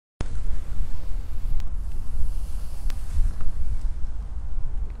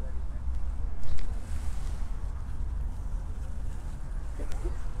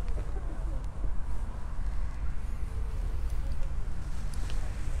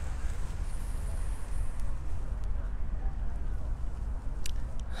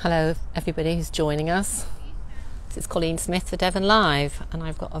Hello everybody who's joining us. This is Colleen Smith for Devon Live, and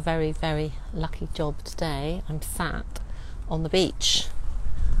I've got a very, very lucky job today. I'm sat on the beach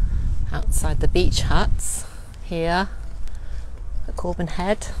outside the beach huts here at Corbin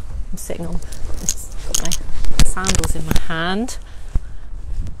Head. I'm sitting on, got my sandals in my hand,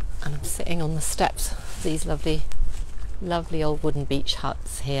 and I'm sitting on the steps of these lovely old wooden beach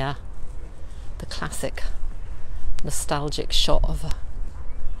huts here. The classic nostalgic shot of a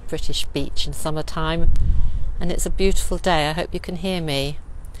British beach in summertime, and it's a beautiful day. I hope you can hear me.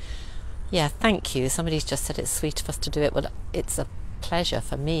 Yeah, thank you. Somebody's just said it's sweet of us to do it. Well, it's a pleasure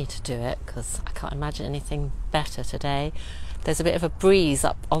for me to do it because I can't imagine anything better today. There's a bit of a breeze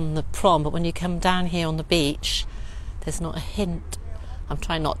up on the prom, but when you come down here on the beach, there's not a hint. I'm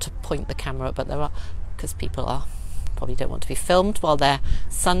trying not to point the camera, but there are, because people probably don't want to be filmed while they're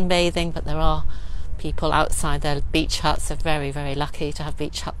sunbathing, but there are people outside their beach huts. Are very, very lucky to have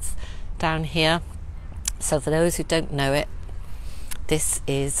beach huts down here. So for those who don't know it, this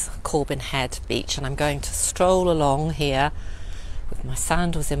is Corbin Head Beach, and I'm going to stroll along here with my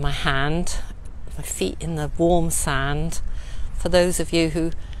sandals in my hand, my feet in the warm sand. For those of you who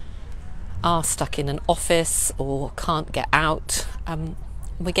are stuck in an office or can't get out,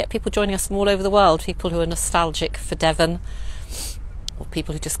 we get people joining us from all over the world, people who are nostalgic for Devon, or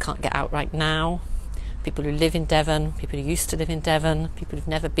people who just can't get out right now, people who live in Devon, people who used to live in Devon, people who've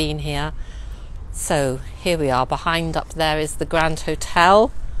never been here. So here we are. Behind up there is the Grand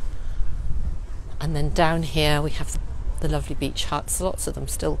Hotel, and then down here we have the lovely beach huts, lots of them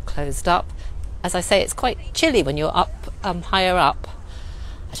still closed up. As I say, it's quite chilly when you're up higher up.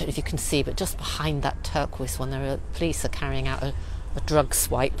 I don't know if you can see, but just behind that turquoise one, police are carrying out a drug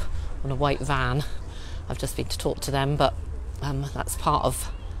swipe on a white van. I've just been to talk to them, but that's part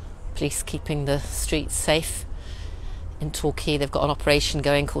of police keeping the streets safe in Torquay. They've got an operation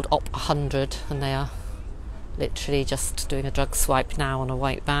going called Op 100, and they are literally just doing a drug swipe now on a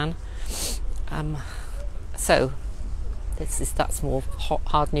white van. So that's more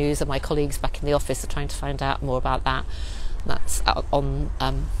hard news, and my colleagues back in the office are trying to find out more about that. And that's out on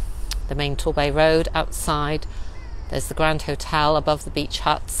the main Torbay Road outside. There's the Grand Hotel above the beach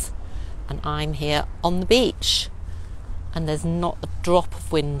huts, and I'm here on the beach. And there's not a drop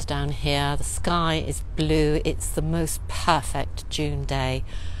of wind down here. The sky is blue. It's the most perfect June day.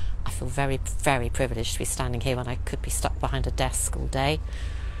 I feel very, very privileged to be standing here when I could be stuck behind a desk all day.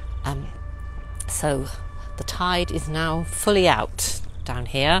 So the tide is now fully out down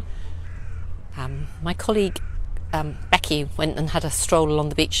here. My colleague Becky went and had a stroll along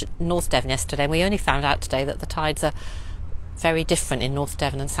the beach at North Devon yesterday, and we only found out today that the tides are very different in North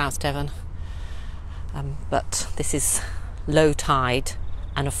Devon and South Devon. But this is low tide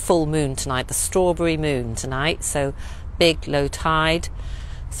and a full moon tonight, the strawberry moon tonight, so big low tide.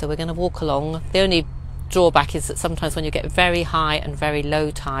 So we're going to walk along. The only drawback is that sometimes when you get very high and very low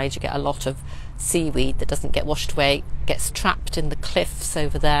tide, you get a lot of seaweed that doesn't get washed away. It gets trapped in the cliffs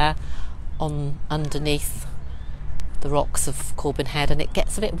over there underneath the rocks of Corbin Head, and it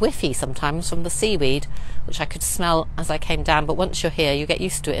gets a bit whiffy sometimes from the seaweed, which I could smell as I came down. But once you're here, you get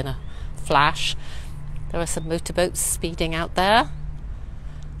used to it in a flash. There are some motorboats speeding out there. I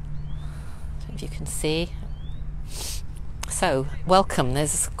don't know if you can see. So, welcome.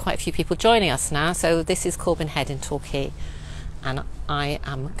 There's quite a few people joining us now. So this is Corbin Head in Torquay, and I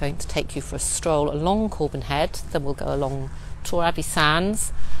am going to take you for a stroll along Corbin Head. Then we'll go along Tor Abbey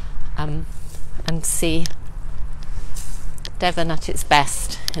Sands and see Devon at its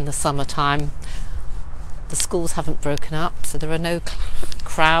best in the summertime. The schools haven't broken up, so there are no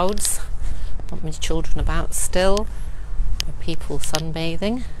crowds. Not many children about still. There are people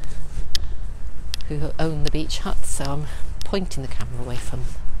sunbathing who own the beach huts, so I'm pointing the camera away from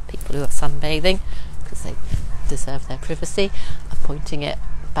people who are sunbathing because they deserve their privacy. I'm pointing it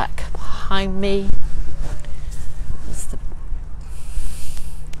back behind me. There's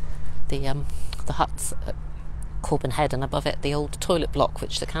the huts at Corbin Head, and above it the old toilet block,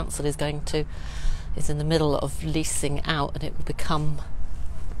 which the council is in the middle of leasing out, and it will become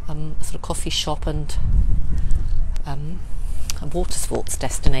a sort of coffee shop and a water sports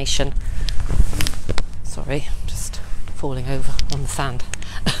destination. Sorry, I'm just falling over on the sand.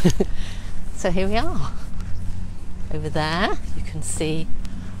 So here we are. Over there you can see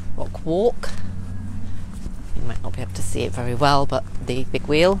Rock Walk. You might not be able to see it very well, but the big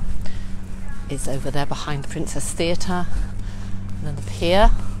wheel is over there behind the Princess Theatre. And then the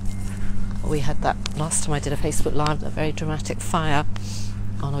pier. We had that last time I did a Facebook Live, that very dramatic fire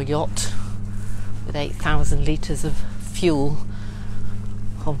on a yacht with 8,000 litres of fuel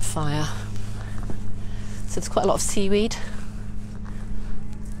on fire. So there's quite a lot of seaweed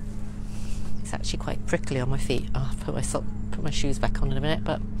It's actually quite prickly on my feet. I'll put my shoes back on in a minute,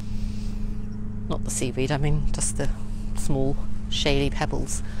 but not the seaweed, I mean just the small shaly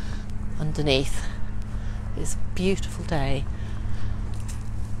pebbles underneath. It's a beautiful day.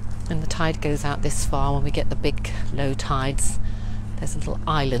 When the tide goes out this far, when we get the big low tides, there's a little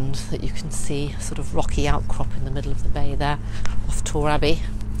island that you can see, a sort of rocky outcrop in the middle of the bay there off Tor Abbey,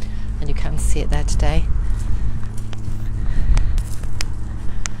 and you can see it there today.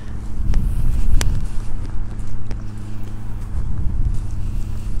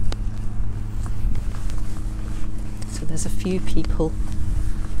 So there's a few people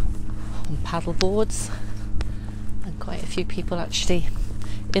on paddle boards and quite a few people actually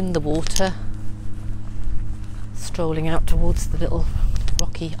in the water, strolling out towards the little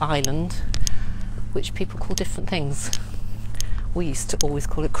rocky island, which people call different things. We used to always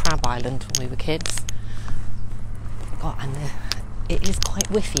call it Crab Island when we were kids. God, and it is quite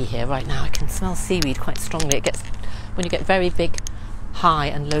whiffy here right now. I can smell seaweed quite strongly. It gets, when you get very big high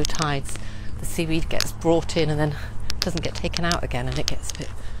and low tides, the seaweed gets brought in and then doesn't get taken out again, and it gets a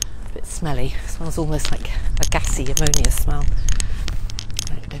bit smelly. It smells almost like a gassy ammonia smell.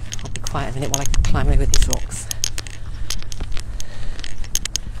 Right, I'll be quiet a minute while I climb over these rocks.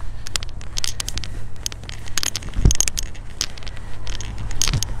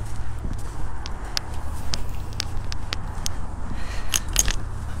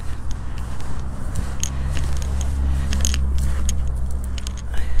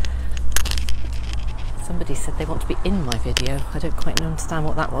 Somebody said they want to be in my video. I don't quite understand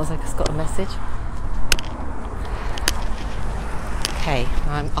what that was. I just got a message. Okay,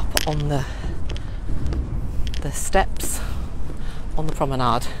 I'm up on the steps on the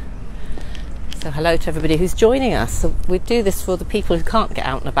promenade. So hello to everybody who's joining us. So we do this for the people who can't get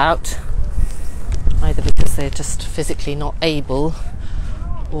out and about, either because they're just physically not able,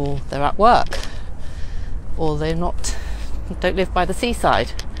 or they're at work, or they don't live by the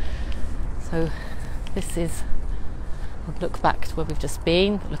seaside. So this is a look back to where we've just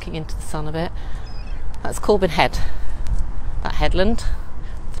been, looking into the sun a bit. That's Corbin Head, that headland,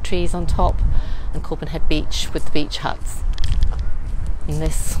 the trees on top, and Corbin Head Beach with the beach huts. And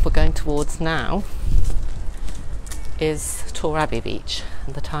this we're going towards now is Tor Abbey Beach,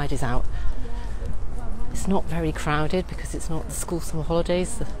 and the tide is out. It's not very crowded because it's not the school summer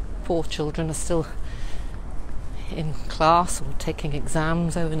holidays. The poor children are still in class or taking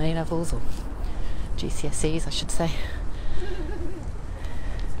exams over in A-levels, or GCSEs I should say.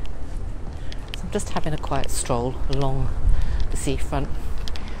 So I'm just having a quiet stroll along the seafront,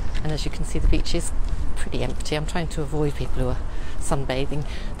 and as you can see the beach is pretty empty. I'm trying to avoid people who are sunbathing.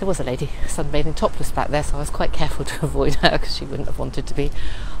 There was a lady sunbathing topless back there, so I was quite careful to avoid her because she wouldn't have wanted to be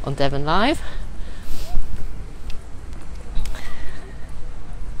on Devon Live.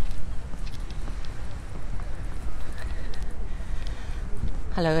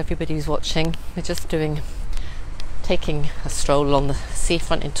 Hello everybody who's watching. We're just taking a stroll along the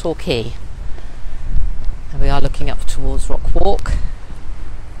seafront in Torquay, and we are looking up towards Rock Walk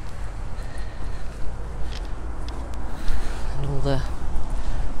and all the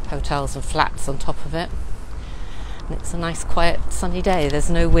hotels and flats on top of it. And it's a nice quiet sunny day. There's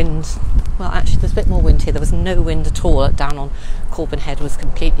no wind. Well, actually there's a bit more wind here. There was no wind at all. Down on Corbin Head was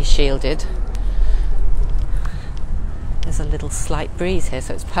completely shielded. There's a little slight breeze here,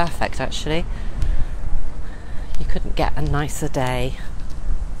 so it's perfect actually. You couldn't get a nicer day.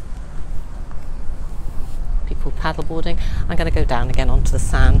 People paddleboarding. I'm going to go down again onto the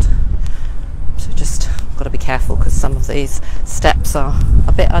sand. So just got to be careful because some of these steps are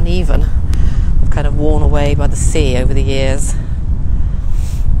a bit uneven. Kind of worn away by the sea over the years.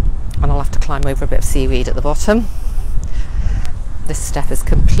 And I'll have to climb over a bit of seaweed at the bottom. This step is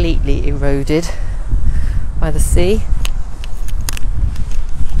completely eroded by the sea.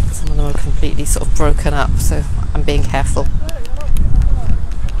 Some of them are completely sort of broken up, so I'm being careful.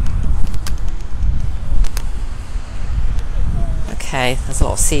 Okay, there's a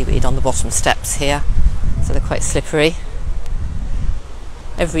lot of seaweed on the bottom steps here, so they're quite slippery.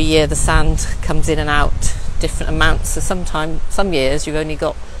 Every year the sand comes in and out different amounts, so some years you've only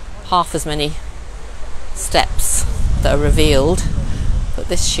got half as many steps that are revealed, but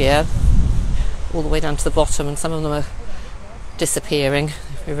this year all the way down to the bottom, and some of them are disappearing,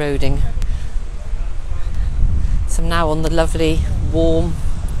 eroding. So I'm now on the lovely warm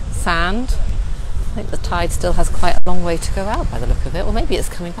sand. I think the tide still has quite a long way to go out by the look of it, or maybe it's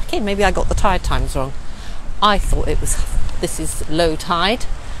coming back in. Maybe I got the tide times wrong. I thought this is low tide.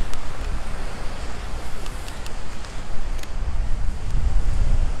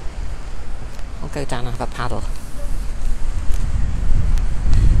 I'll go down and have a paddle.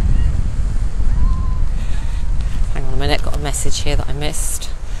 minute, got a message here that I missed.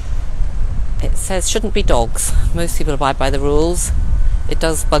 It says shouldn't be dogs. Most people abide by the rules. It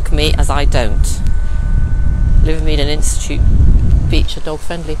does bug me as I don't. Livermead and Institute Beach are dog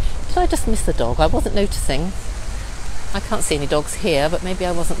friendly. Did I just miss the dog? I wasn't noticing. I can't see any dogs here, but maybe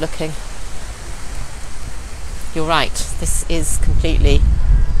I wasn't looking. You're right, this is completely,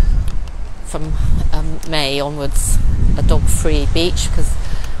 from May onwards, a dog-free beach, because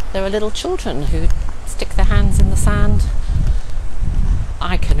there are little children who stick their hands in the sand.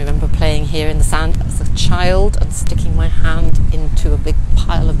 I can remember playing here in the sand as a child and sticking my hand into a big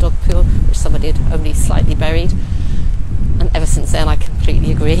pile of dog poo, which somebody had only slightly buried. And ever since then I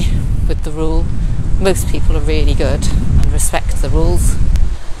completely agree with the rule. Most people are really good and respect the rules.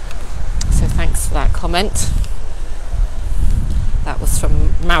 So thanks for that comment. That was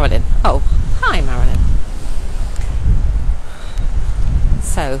from Marilyn. Oh, hi Marilyn.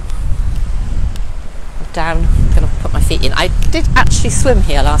 So, I'm down, I'm going to put my feet in. I did actually swim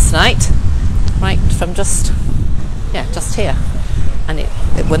here last night, right from just here. And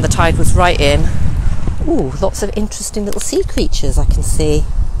when the tide was right in, ooh, lots of interesting little sea creatures I can see.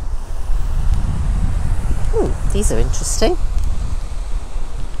 Ooh, these are interesting.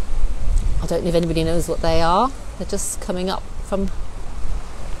 I don't know if anybody knows what they are. They're just coming up from...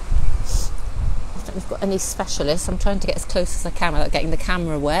 I don't know if we've got any specialists. I'm trying to get as close as I can without getting the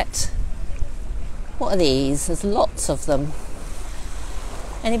camera wet. What are these? There's lots of them.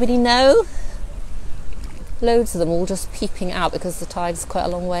 Anybody know? Loads of them all just peeping out because the tide's quite a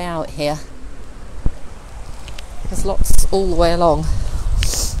long way out here. There's lots all the way along.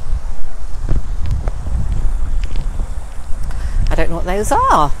 I don't know what those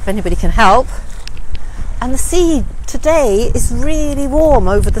are, if anybody can help. And the sea today is really warm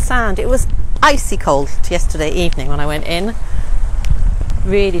over the sand. It was icy cold yesterday evening when I went in.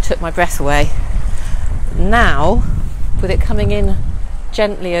 Really took my breath away. Now, with it coming in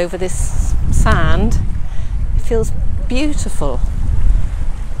gently over this sand, it feels beautiful.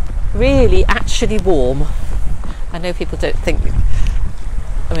 Really, actually warm. I know people don't think...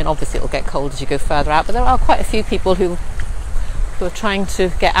 I mean, obviously it'll get cold as you go further out, but there are quite a few people who are trying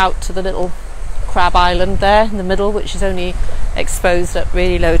to get out to the little crab island there in the middle, which is only exposed at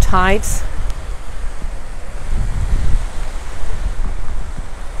really low tides.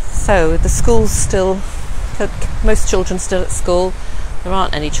 So the school's still, most children still at school. There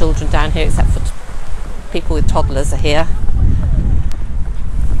aren't any children down here except for people with toddlers are here.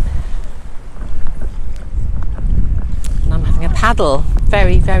 And I'm having a paddle.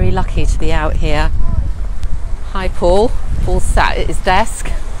 Very, very lucky to be out here. Hi Paul. Paul's sat at his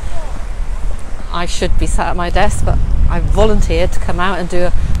desk. I should be sat at my desk, but I volunteered to come out and do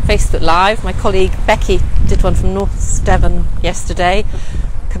a Facebook Live. My colleague Becky did one from North Devon yesterday.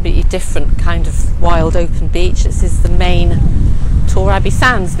 Completely different kind of wild open beach. This is the main Tor Abbey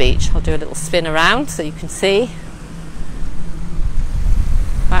Sands beach. I'll do a little spin around so you can see.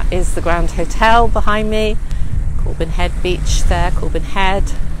 That is the Grand Hotel behind me. Corbin Head Beach there, Corbin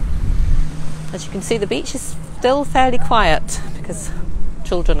Head. As you can see, the beach is still fairly quiet because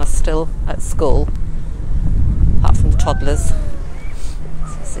children are still at school, apart from the toddlers.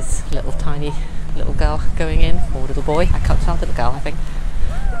 So this is little tiny little girl going in, or little boy. I can't tell, little girl I think.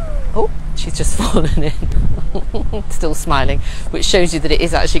 Oh, she's just fallen in. Still smiling, which shows you that it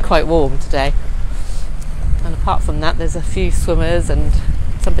is actually quite warm today. And apart from that, there's a few swimmers and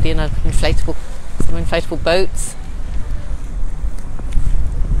somebody in some inflatable boats.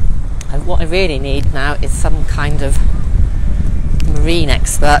 And what I really need now is some kind of marine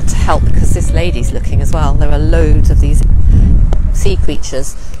expert to help, because this lady's looking as well. There are loads of these sea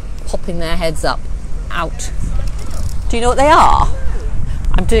creatures popping their heads up out. Do you know what they are?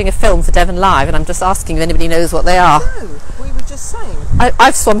 I'm doing a film for Devon Live and I'm just asking if anybody knows what they are. No, we were just saying.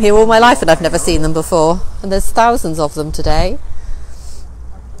 I've swum here all my life and I've never seen them before, and there's thousands of them today.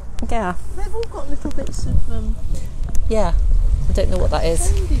 Yeah. They've all got little bits of yeah. I don't know what that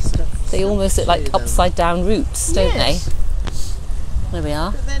is. stuff. They almost look like upside down roots, don't they? There we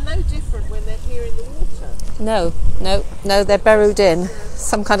are. But they're no different when they're here in the water. No, they're burrowed in.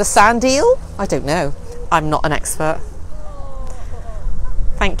 Some kind of sand eel? I don't know. I'm not an expert.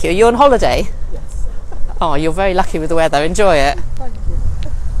 Thank you. Are you on holiday? Yes. Oh, you're very lucky with the weather. Enjoy it. Thank you.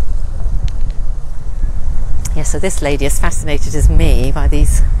 Yeah, so this lady is fascinated as me by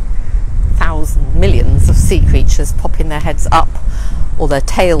these millions of sea creatures popping their heads up, or their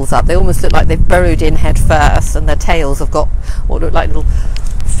tails up. They almost look like they've burrowed in head first, and their tails have got what look like little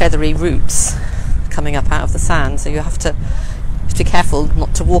feathery roots coming up out of the sand. So you have to be careful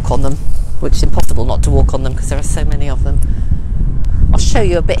not to walk on them, which is impossible not to walk on them because there are so many of them. I'll show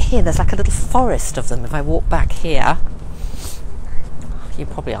you a bit here. There's like a little forest of them. If I walk back here, you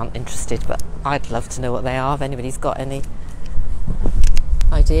probably aren't interested, but I'd love to know what they are, if anybody's got any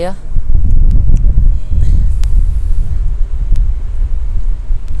idea.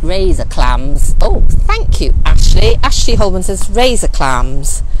 Razor clams. Oh, thank you, Ashley. Ashley Holman says razor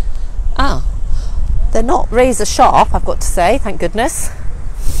clams. Ah, they're not razor sharp, I've got to say, thank goodness,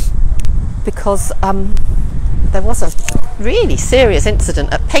 because there was a really serious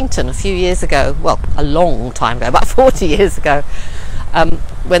incident at Paignton a few years ago, well, a long time ago, about 40 years ago,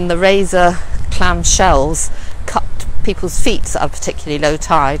 when the razor clam shells cut people's feet at a particularly low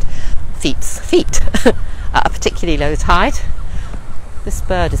tide. Feet at a particularly low tide. This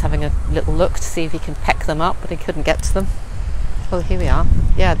bird is having a little look to see if he can peck them up, but he couldn't get to them. Oh, here we are.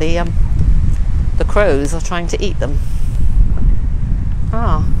 Yeah, the crows are trying to eat them.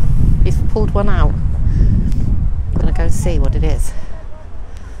 Ah, he's pulled one out. I'm going to go and see what it is.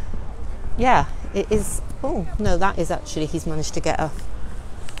 Yeah, it is. Oh, no, that is actually, he's managed to get a...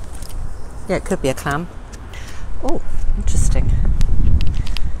 Yeah, it could be a clam. Oh, interesting.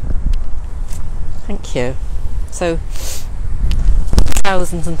 Thank you. So,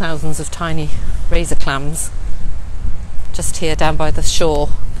 thousands and thousands of tiny razor clams just here down by the shore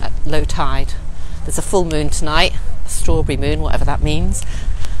at low tide. There's a full moon tonight, a strawberry moon, whatever that means.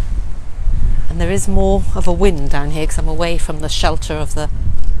 And there is more of a wind down here because I'm away from the shelter of the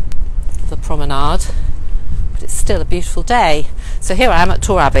promenade. But it's still a beautiful day. So here I am at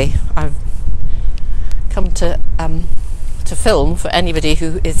Tor Abbey. I've come to film for anybody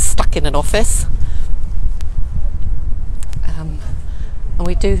who is stuck in an office. And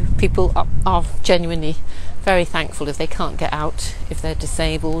we do, people are genuinely very thankful if they can't get out, if they're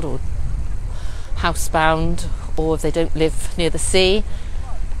disabled or housebound, or if they don't live near the sea.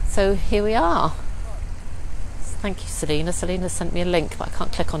 So here we are. Thank you, Selena. Selena sent me a link, but I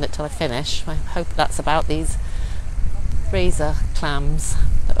can't click on it till I finish. I hope that's about these razor clams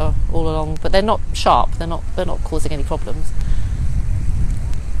that are all along, but they're not sharp. They're not causing any problems.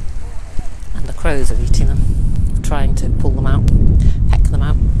 And the crows are eating them, trying to pull them out, peck them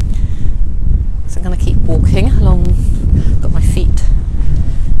out. So I'm going to keep walking along. Got my feet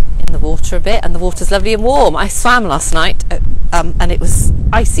in the water a bit, and the water's lovely and warm. I swam last night, and it was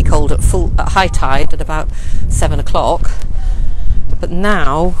icy cold at high tide at about 7 o'clock. But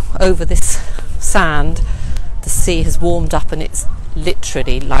now, over this sand, the sea has warmed up, and it's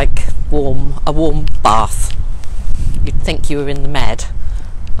literally like a warm bath. You'd think you were in the Med.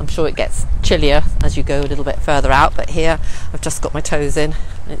 I'm sure it gets chillier as you go a little bit further out, but here I've just got my toes in,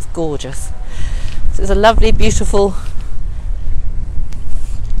 and it's gorgeous. So it's a lovely, beautiful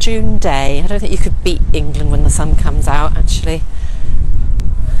June day. I don't think you could beat England when the sun comes out, actually.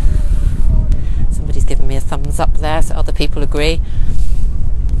 Somebody's given me a thumbs up there, so other people agree.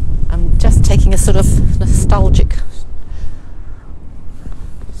 I'm just taking a sort of nostalgic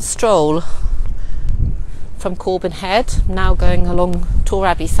stroll from Corbin Head, now going along Tor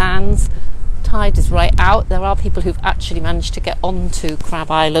Abbey Sands. Tide is right out. There are people who've actually managed to get onto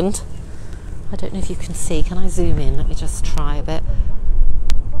Crab Island. I don't know if you can see. Can I zoom in? Let me just try a bit.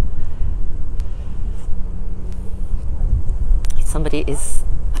 Somebody is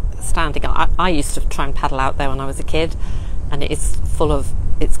standing up. I used to try and paddle out there when I was a kid, and it is full of,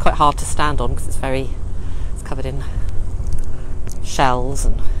 it's quite hard to stand on because it's covered in shells,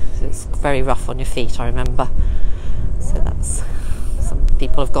 and it's very rough on your feet, I remember. So that's, some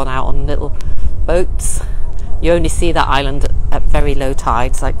people have gone out on little boats. You only see that island at very low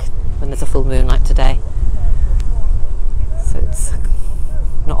tides, like when there's a full moon like today. So it's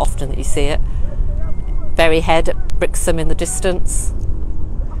not often that you see it. Berry Head at Brixham in the distance.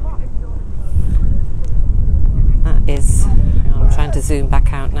 That is, hang on, I'm trying to zoom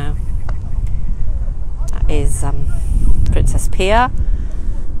back out now. That is Princess Pier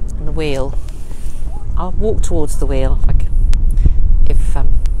and the wheel. I'll walk towards the wheel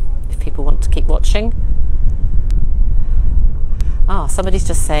if people want to keep watching. Ah, somebody's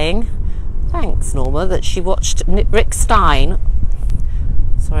just saying, thanks Norma, that she watched Rick Stein.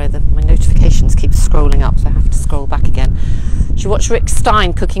 Sorry, my notifications keep scrolling up, so I have to scroll back again. She watched Rick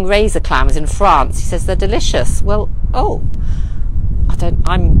Stein cooking razor clams in France. He says they're delicious. Well, I'm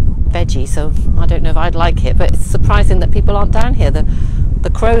veggie, so I don't know if I'd like it, but it's surprising that people aren't down here. The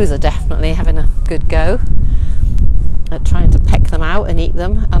crows are definitely having a good go at trying to peck them out and eat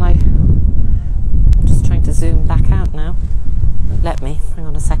them, and I'm just trying to zoom back out now. Let me, hang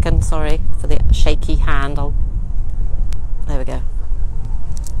on a second, sorry for the shaky hand. There we go.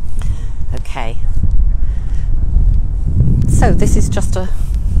 Okay, so this is just a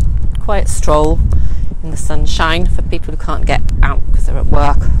quiet stroll in the sunshine for people who can't get out because they're at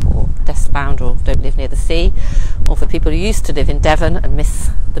work or desk bound or don't live near the sea, or for people who used to live in Devon and miss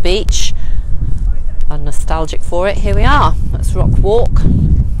the beach, are nostalgic for it. Here we are. That's Rock Walk,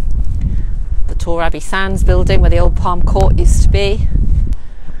 the Tor Abbey Sands building where the old Palm Court used to be.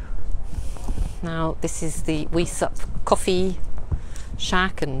 Now this is the Weesup Coffee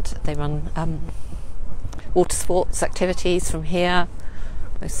Shack, and they run water sports activities from here,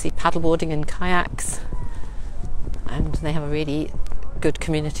 mostly paddleboarding and kayaks, and they have a really good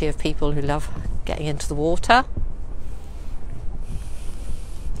community of people who love getting into the water.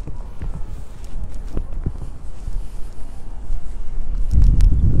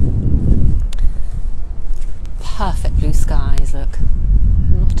 Perfect blue skies, look.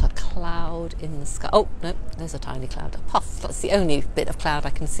 Not a cloud in the sky. Oh, no, there's a tiny cloud. A puff. That's the only bit of cloud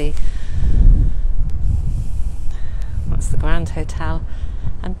I can see. That's the Grand Hotel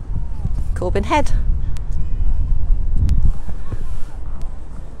and Corbin Head.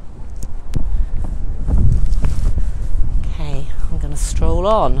 Okay, I'm going to stroll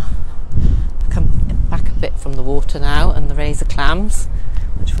on. Come back a bit from the water now, and the razor clams,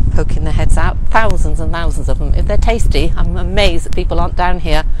 which were poking their heads out, thousands and thousands of them. If they're tasty, I'm amazed that people aren't down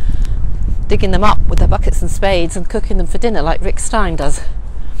here digging them up with their buckets and spades and cooking them for dinner like Rick Stein does.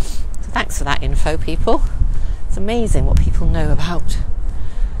 So thanks for that info, people. It's amazing what people know about.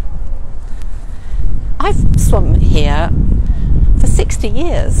 I've swum here for 60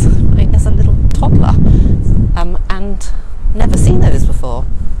 years, as a little toddler, and never seen those before.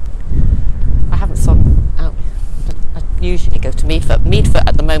 I haven't swum out. I usually go to Meadfoot. Meadfoot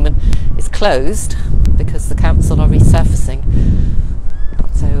at the moment is closed because the council are resurfacing.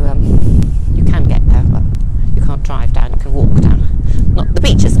 So you can get there, but you can't drive down. You can walk down. Not the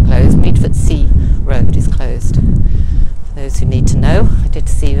beach isn't closed. Meadfoot Sea Road is closed. For those who need to know, I did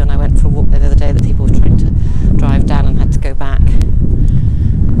see when I went for a walk the other day that people were trying to drive down and had to go back.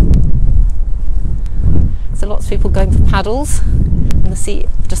 So lots of people going for paddles, and the sea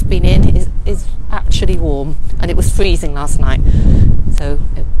I've just been in is actually warm, and it was freezing last night. So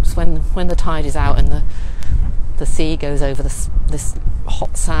it was when the tide is out and the sea goes over this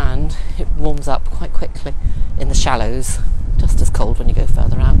hot sand, it warms up quite quickly in the shallows. Just as cold when you go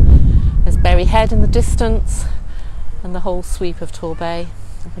further out. There's Berry Head in the distance, and the whole sweep of Tor Bay.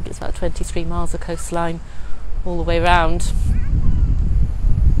 I think it's about 23 miles of coastline all the way round.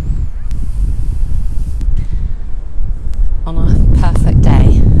 On a perfect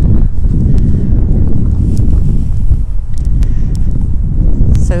day.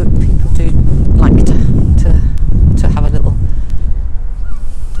 So people do like to have a little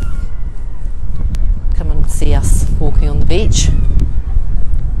come and see us walking on the beach.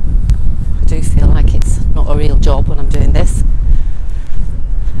 I do feel like it's not a real job when I'm doing this.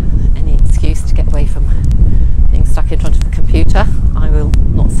 Any excuse to get away from being stuck in front of a computer, I will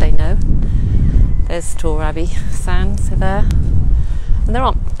not say no. There's Tor Abbey Sands there, and there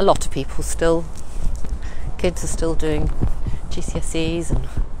aren't a lot of people still. Kids are still doing GCSEs and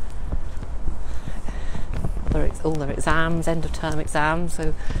all their exams, end of term exams,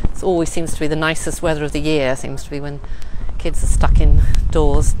 so it always seems to be the nicest weather of the year, seems to be when kids are stuck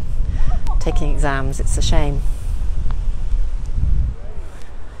indoors taking exams. It's a shame.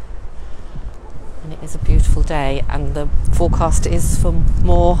 And it is a beautiful day, and the forecast is for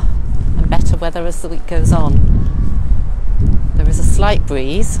more and better weather as the week goes on. There is a slight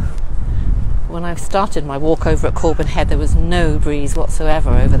breeze. When I started my walk over at Corbin Head, there was no breeze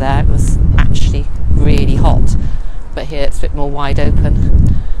whatsoever over there. It was actually really hot, but here it's a bit more wide open,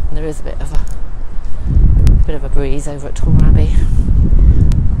 and there is a bit of a breeze over at Tor Abbey.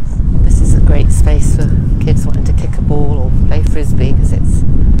 This is a great space for kids wanting to kick a ball or play frisbee, because it's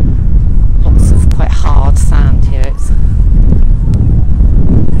lots of quite hard sand here. It's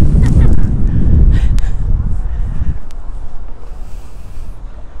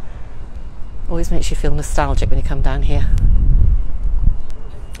always makes you feel nostalgic when you come down here.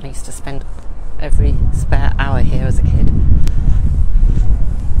 I used to spend every spare hour here as a kid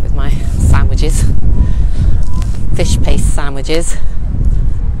with my sandwiches, fish paste sandwiches,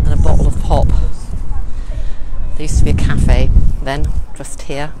 and a bottle of pop. There used to be a cafe then, just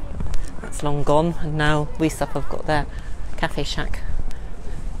here. That's long gone, and now Weesup have got their cafe shack,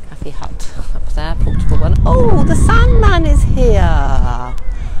 cafe hut up there, portable one. Oh, the Sandman is here!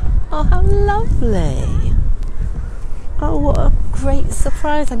 Oh, how lovely! Oh, what a great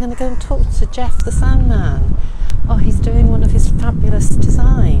surprise. I'm going to go and talk to Jeff the Sandman. Oh, he's doing one of his fabulous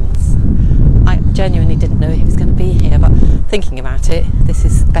designs. I genuinely didn't know he was going to be here, but thinking about it, this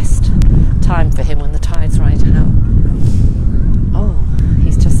is the best time for him when the tide's right out. Oh,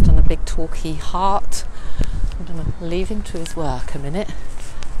 he's just done a big talkie talky heart. I'm going to leave him to his work a minute.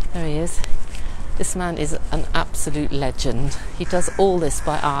 There he is. This man is an absolute legend. He does all this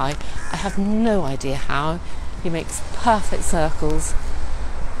by eye. I have no idea how. He makes perfect circles.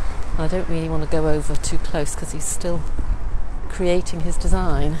 I don't really want to go over too close because he's still creating his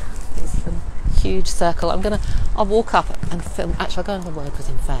design. It's a huge circle. I'll walk up and film. Actually, I'll go and have a word with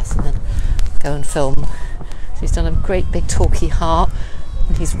him first and then go and film. So he's done a great big talky heart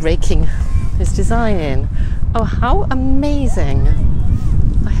and he's raking his design in. Oh, how amazing.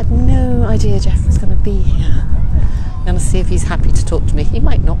 I had no idea Jeff was going to be here. I'm going to see if he's happy to talk to me. He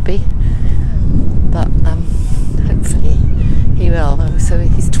might not be, but hopefully he will. So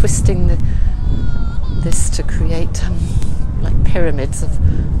he's twisting this to create like pyramids of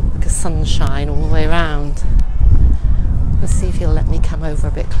like a sunshine all the way around. Let's see if he'll let me come over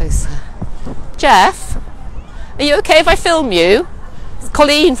a bit closer. Jeff, are you okay if I film you? It's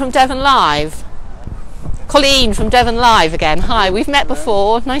Colleen from Devon Live. Colleen from Devon Live again. Hi, we've met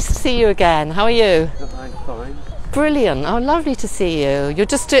before. Nice to see you again. How are you? I'm fine. Brilliant. Oh, lovely to see you. You're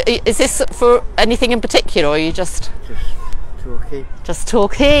just. Is this for anything in particular, or are you just? Torquay. Just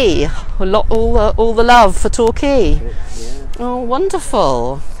Torquay. All the love for Torquay. Yeah. Oh,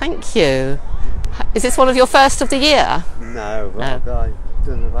 wonderful. Thank you. Is this one of your first of the year? No, No. I've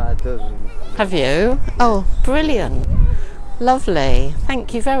done about a dozen. Have you? Oh, brilliant. Lovely.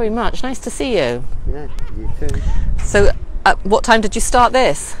 Thank you very much. Nice to see you. Yeah, you too. So, what time did you start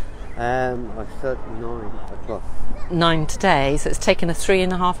this? I started 9 o'clock. 9 today. So it's taken us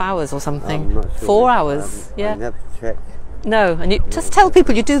 3.5 hours or something. I'm not sure 4 which hours. one. Yeah. I never checked. No, and you just tell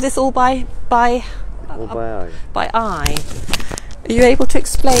people you do this all by All by eye. by eye. Are you able to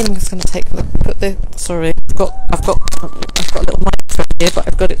explain? I'm just going to take a look. Sorry, I've got a little microphone here, but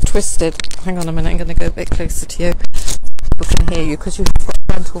I've got it twisted. Hang on a minute. I'm going to go a bit closer to you. People can hear you because you've got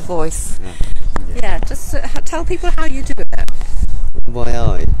a gentle voice. Yeah, just tell people how you do it. By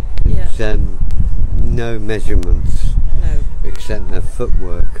eye. Yeah. It's no measurements No. except their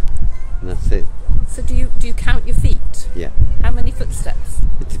footwork, and that's it. So do you count your feet? Yeah. How many footsteps?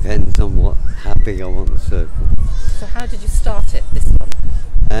 It depends on how big I want the circle. So how did you start it? This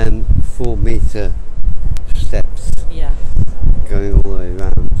one? 4 metre steps Yeah. going all the way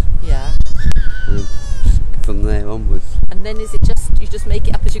around. Yeah. And from there onwards. And then is it you just make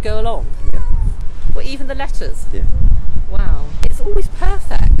it up as you go along? Yeah. Well, even the letters? Yeah. Wow. It's always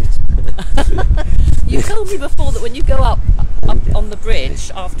perfect. You told me before that when you go up on the bridge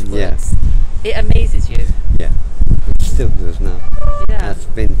afterwards, it amazes you. Yeah. It still does now. Yeah. That's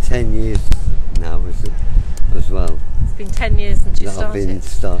been 10 years now as well. It's been 10 years since you that I've been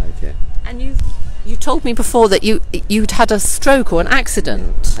started. Yeah. And you told me before that you'd had a stroke or an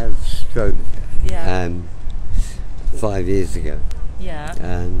accident. I had a stroke Yeah. 5 years ago, Yeah.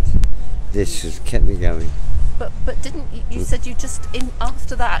 and this has kept me going. But didn't you said you just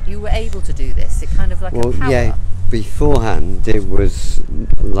after that you were able to do this? It kind of like Well, a power. yeah, beforehand it was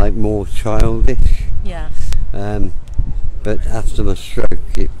like more childish, Yeah. but after my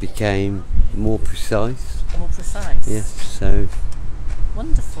stroke it became more precise. More precise. Yes, so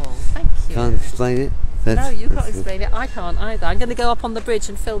Wonderful. Thank you. can't explain it. No, you can't explain it. I can't either. I'm going to go up on the bridge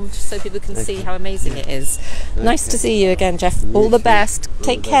and film just so people can see how amazing it is. Nice to see you again, Jeff. All the best.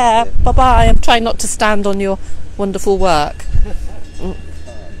 Take care. Bye bye. I'm trying not to stand on your wonderful work.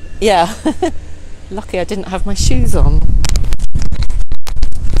 Yeah. Lucky I didn't have my shoes on.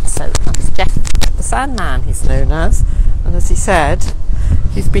 So that's Jeff the Sandman, he's known as. And as he said,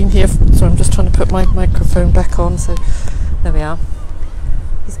 he's been here. So I'm just trying to put my microphone back on. So there we are.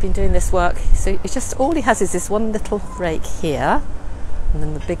 He's been doing this work, so it's just all he has is this one little rake here and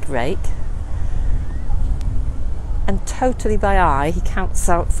then the big rake, and totally by eye he counts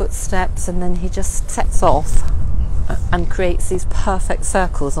out footsteps and then he just sets off and creates these perfect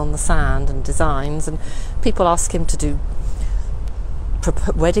circles on the sand and designs, and people ask him to do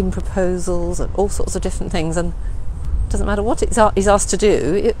wedding proposals and all sorts of different things, and it doesn't matter what he's asked to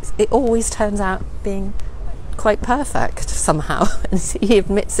do, it always turns out being quite perfect somehow. And he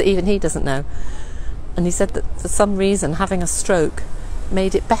admits that even he doesn't know, and he said that for some reason having a stroke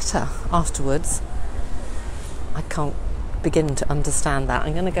made it better afterwards. I can't begin to understand that.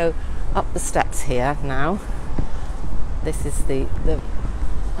 I'm going to go up the steps here now. This is the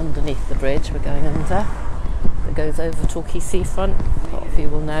underneath the bridge we're going under, that goes over Torquay seafront, a lot of you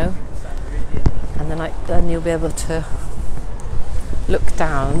will know, and then you'll be able to look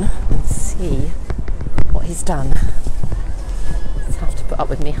down and see what he's done. You'll have to put up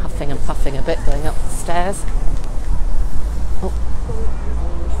with me huffing and puffing a bit going up the stairs. Oh,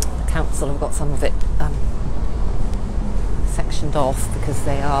 the council have got some of it sectioned off because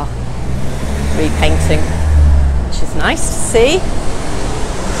they are repainting, which is nice to see.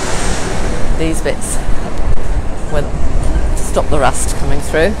 These bits will stop the rust coming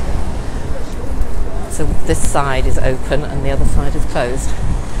through. So this side is open and the other side is closed,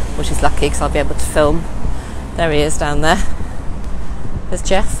 which is lucky because I'll be able to film. There he is down there. There's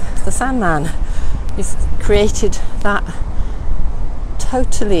Jeff, the Sandman. He's created that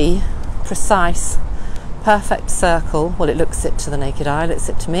totally precise, perfect circle. Well, it looks it to the naked eye, it looks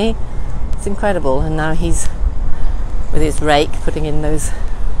it to me. It's incredible. And now he's, with his rake, putting in those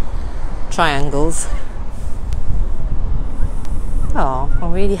triangles. Oh,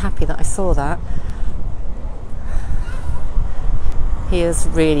 I'm really happy that I saw that. He is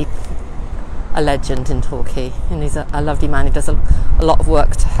really a legend in Torquay, and he's a lovely man. He does a lot of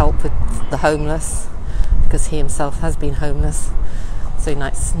work to help with the homeless, because he himself has been homeless, so he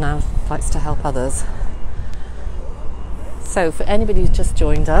now likes to help others. So for anybody who's just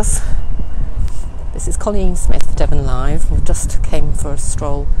joined us, this is Colleen Smith, Devon Live. We just came for a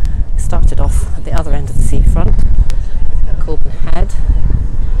stroll. We started off at the other end of the seafront at Corbin Head.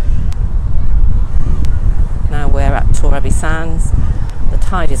 Now we're at Tor Abbey Sands. The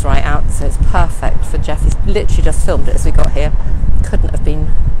tide is right out, so it's perfect for Jeff. He's literally just filmed it as we got here. Couldn't have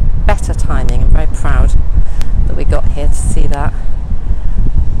been better timing. I'm very proud that we got here to see that.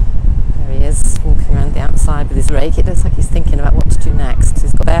 There he is, walking around the outside with his rake. It looks like he's thinking about what to do next.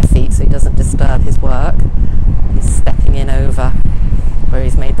 He's got bare feet so he doesn't disturb his work. He's stepping in over where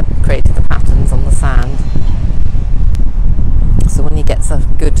he's created the patterns on the sand. So when he gets a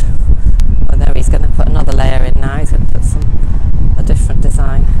good, well, there he's going to put another layer in now. He's going to put a different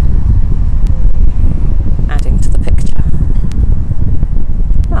design, adding to the picture.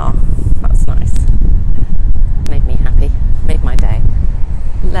 Oh, that's nice. Made me happy. Made my day.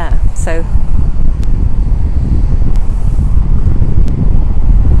 There. So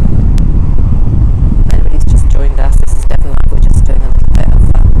anybody's just joined us, this is Devon Live. We're just doing a little bit of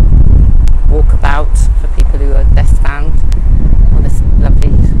a walkabout for people who are desk-bound on this lovely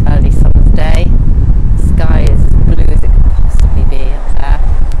early summer's day. The sky is as blue as it could possibly be up there.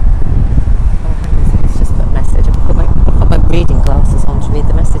 Oh, hang on, let's just put a message. I've got my reading glasses on to read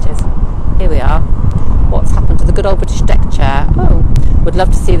the messages. Here we are. What's happened to the good old British deck chair? Oh, would love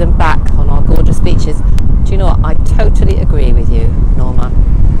to see them back on our gorgeous beaches. Do you know what? I totally agree with you, Norma.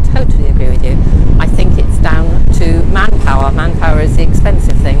 Totally agree with you. I think it's down to manpower. Manpower is the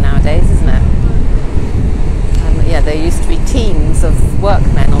expensive thing nowadays, isn't it? Yeah, there used to be teams of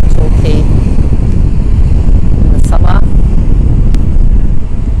workmen on Torquay in the summer.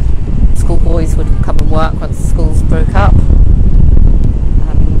 Schoolboys would come and work once the schools broke up.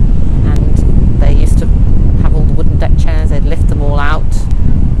 And they used to have all the wooden deck chairs. They'd lift them all out,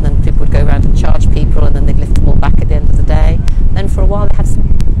 and then people would go around and charge people, and then they'd lift them all back at the end of the day. Then for a while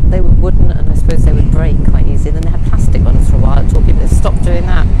they were wooden, and I suppose they would break quite easy. Then they had plastic ones for a while. Torquay, but they stopped doing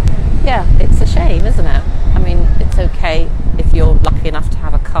that. Yeah, it's a shame, isn't it? I mean, it's okay if you're lucky enough to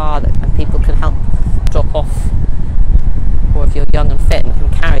have a car and people can help drop off, or if you're young and fit and can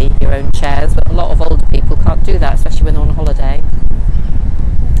carry your own chairs, but a lot of older people can't do that, especially when they're on holiday.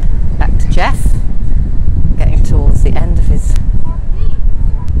 Back to Jeff, getting towards the end of his...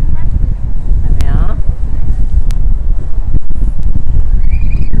 There we are.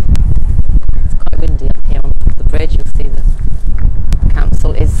 It's quite windy up here on top of the bridge. You'll see the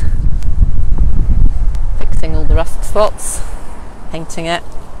council is fixing all the rust spots, painting it,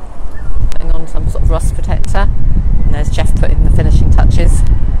 putting on some sort of rust protector, and there's Jeff putting the finishing touches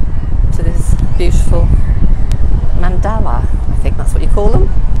to this beautiful mandala, I think that's what you call them,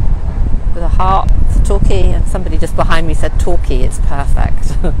 with a heart for Torquay, and somebody just behind me said Torquay, it's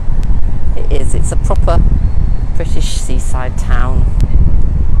perfect. It is, it's a proper British seaside town.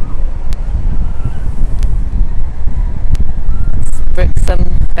 That's Brixham,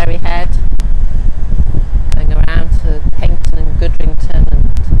 Berryhead, going around to Paignton and Goodrington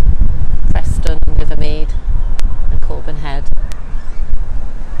and Preston and Livermead and Corbin Head.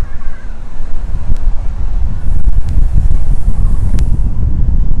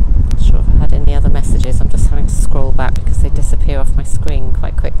 Not sure if I had any other messages. I'm just having to scroll back because they disappear off my screen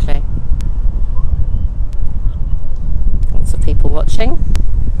quite quickly. Lots of people watching.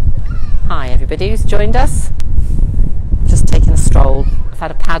 Hi everybody who's joined us. Just taking a stroll. I've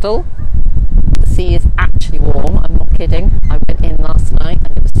had a paddle. The sea is actually warm, I'm not kidding. I went in last night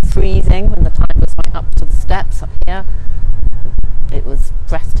and it was freezing when the tide was right up to the steps up here. It was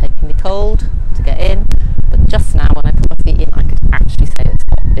breathtakingly cold to get in, but just now when I put my feet in I could actually say it's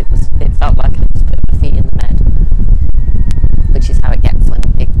hot. It felt like I was putting my feet in the bed, which is how it gets when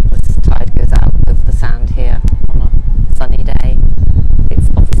the tide goes out over the sand here on a sunny day. It's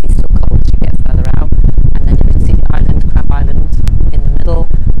obviously still cold as you get further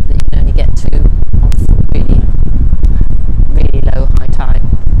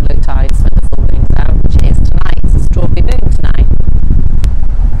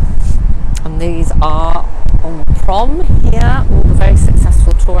These are on prom here, all the very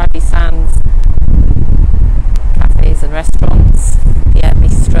successful Torabby Sands cafes and restaurants. Yeah,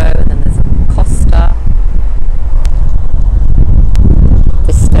 Bistro, and then there's a Costa,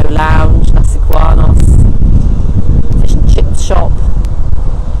 Visto Lounge, Las Iguanas, fish and chip shop,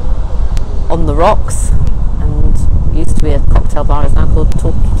 On the Rocks, and used to be a cocktail bar, is now called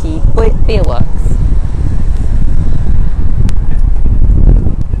Torquay Beer Works.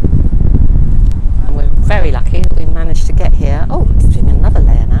 Very lucky that we managed to get here. Oh, he's doing another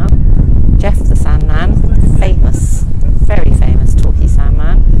layer now. Jeff the Sandman, famous, very famous Torquay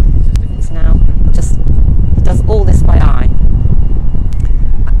Sandman, is now he does all this by eye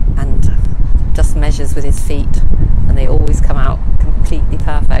and just measures with his feet, and they always come out completely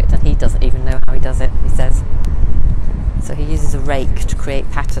perfect, and he doesn't even know how he does it, he says. So he uses a rake to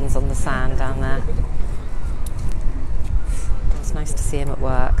create patterns on the sand down there. It's nice to see him at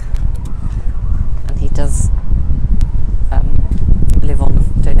work. He does live on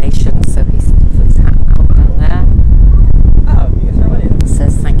donations, so he's put his hat out down there. Oh, you can throw it in. It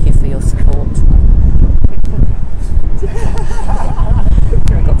says thank you for your support.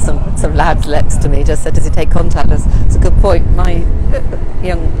 I've got some lads next to me just said, does he take contactless? It's a good point. My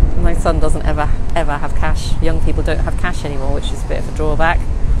son doesn't ever have cash. Young people don't have cash anymore, which is a bit of a drawback.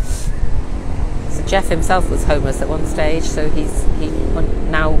 So Jeff himself was homeless at one stage, so he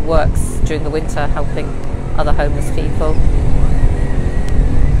now works during the winter helping other homeless people.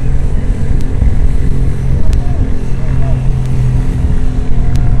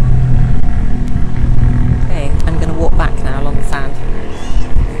 Okay, I'm going to walk back now along the sand.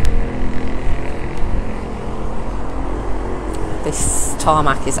 This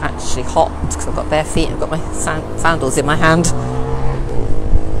tarmac is actually hot because I've got bare feet and I've got my sandals in my hand.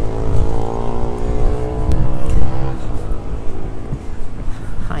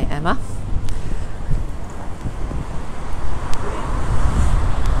 Emma.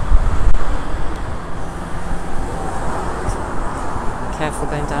 Careful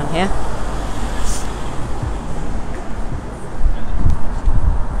going down here.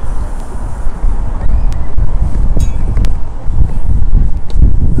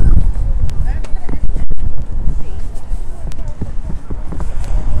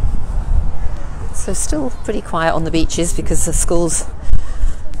 So still pretty quiet on the beaches because the schools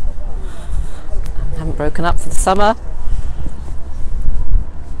haven't broken up for the summer.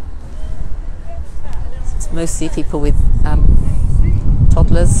 It's mostly people with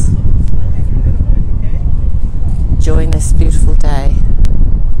toddlers enjoying this beautiful day.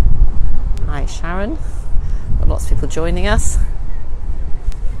 Hi Sharon, got lots of people joining us.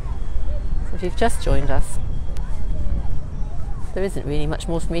 So if you've just joined us, there isn't really much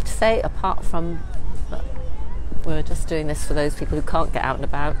more for me to say apart from we're just doing this for those people who can't get out and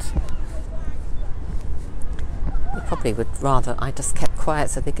about. They probably would rather I just kept quiet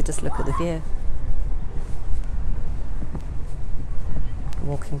so they could just look at the view. I'm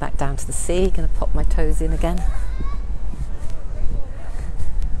walking back down to the sea, going to pop my toes in again.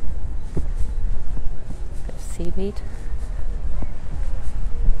 Bit of seaweed.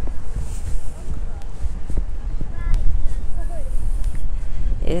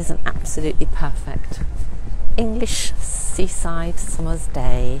 It is an absolutely perfect English seaside summer's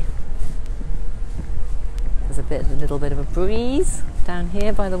day. There's a little bit of a breeze down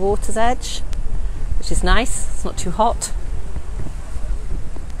here by the water's edge, which is nice. It's not too hot.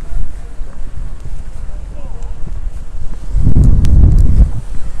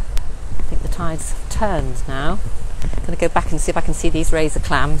 I think the tides have turned now. I'm going to go back and see if I can see these razor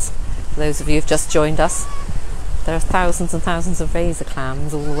clams. For those of you who've just joined us, there are thousands and thousands of razor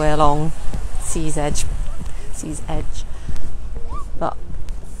clams all the way along sea's edge. But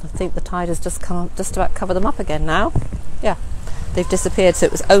I think the tide has just about covered them up again now. Yeah, they've disappeared, so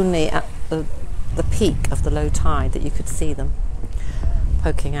it was only at the peak of the low tide that you could see them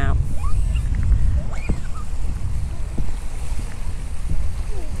poking out.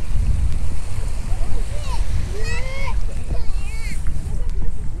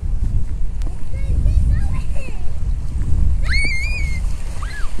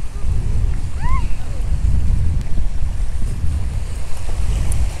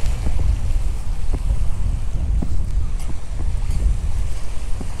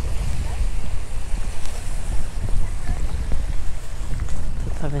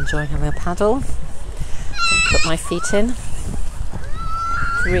 I'm enjoying having a paddle. Put my feet in.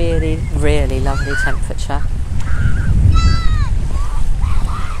 Really, really lovely temperature.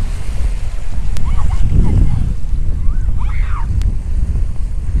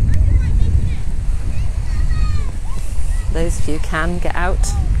 Those of you can get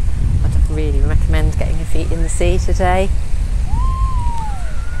out. really recommend getting your feet in the sea today.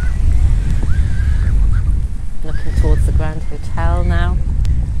 Looking towards the Grand Hotel now.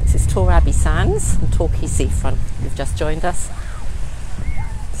 This is Tor Abbey Sands and Torquay Seafront. You've just joined us.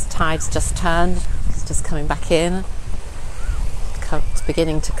 The tide's just turned, it's just coming back in. It's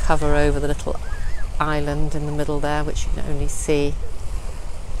beginning to cover over the little island in the middle there, which you can only see.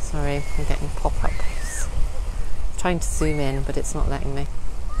 Sorry, I'm getting pop-ups. Trying to zoom in, but it's not letting me.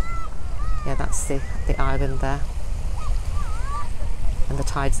 Yeah, that's the island there. And the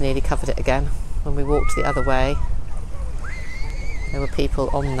tide's nearly covered it again. When we walked the other way, there were people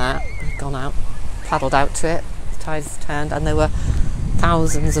on that, they'd gone out, paddled out to it, the tide's turned, and there were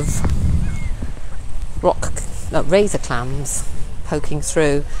thousands of razor clams poking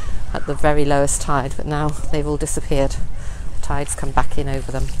through at the very lowest tide, but now they've all disappeared. The tide's come back in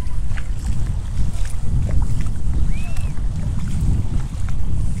over them.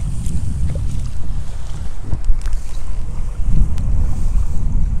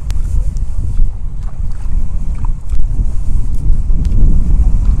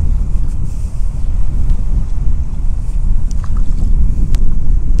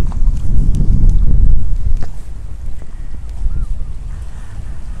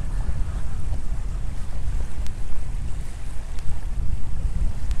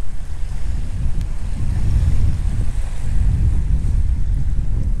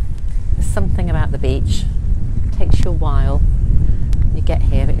 Something about the beach. It takes you a while when you get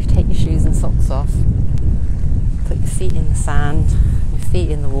here, but if you take your shoes and socks off, put your feet in the sand, your feet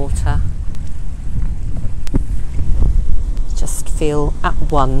in the water, just feel at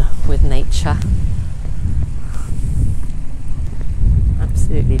one with nature.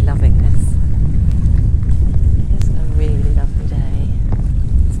 Absolutely loving this. It's a really lovely day.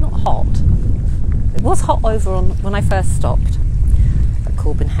 It's not hot. It was hot over on when I first stopped at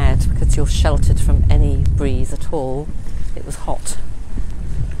Corbin Head, because you're sheltered from any breeze at all. It was hot.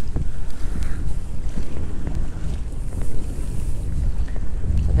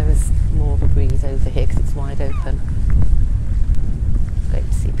 But there is more of a breeze over here because it's wide open. Great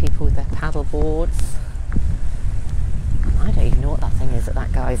to see people with their paddle boards. I don't even know what that thing is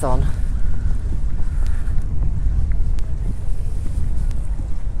that guy's on.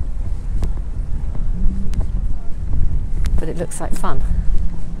 But it looks like fun.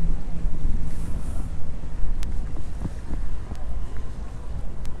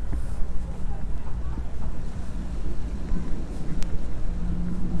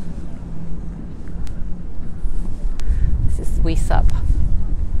 This is the Wee Sup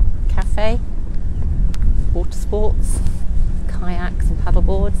Cafe, water sports, kayaks and paddle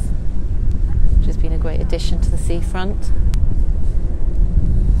boards, which has been a great addition to the seafront.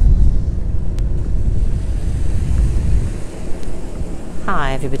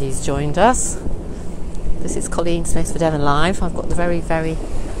 Hi, everybody who's joined us. This is Colleen Smith for Devon Live. I've got the very, very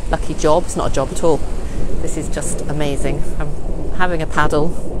lucky job. It's not a job at all. This is just amazing. I'm having a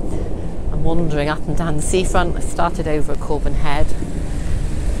paddle. I'm wandering up and down the seafront. I started over at Corbin Head.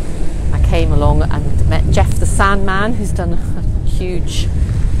 I came along and met Jeff the Sandman, who's done a huge,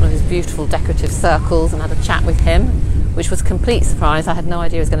 one of his beautiful decorative circles, and had a chat with him, which was a complete surprise. I had no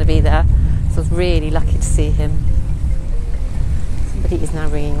idea he was going to be there. So I was really lucky to see him. Somebody is now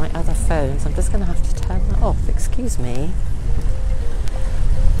ringing my other phone, so I'm just going to have to turn that off. Excuse me.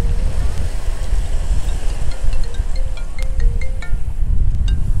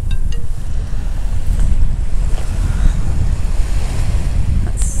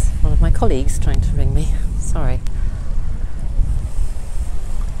 That's one of my colleagues trying to ring me. Sorry.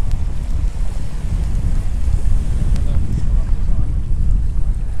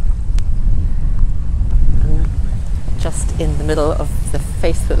 Just in the middle of the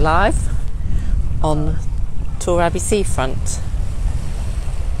Facebook Live on Tor Abbey Seafront.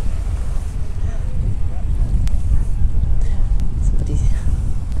 Somebody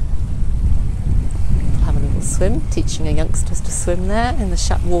having a little swim, teaching a youngsters to swim there in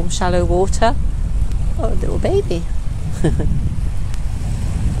the warm, shallow water. Oh, a little baby.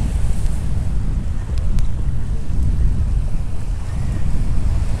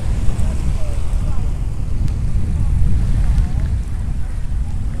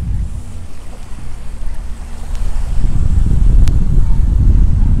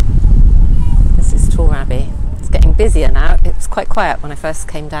 Busier now. It was quite quiet when I first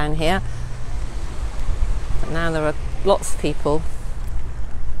came down here, but now there are lots of people.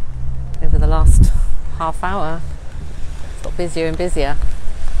 Over the last half hour it's got busier and busier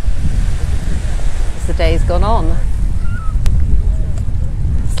as the day's gone on.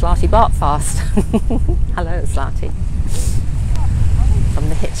 Slarty bark fast. Hello Slarty. From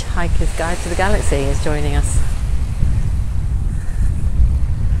the Hitchhiker's Guide to the Galaxy is joining us.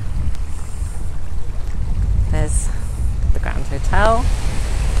 There's the Grand Hotel.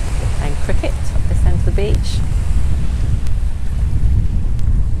 We're playing cricket up this end of the beach.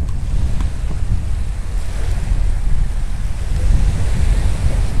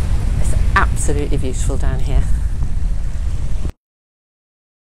 It's absolutely beautiful down here.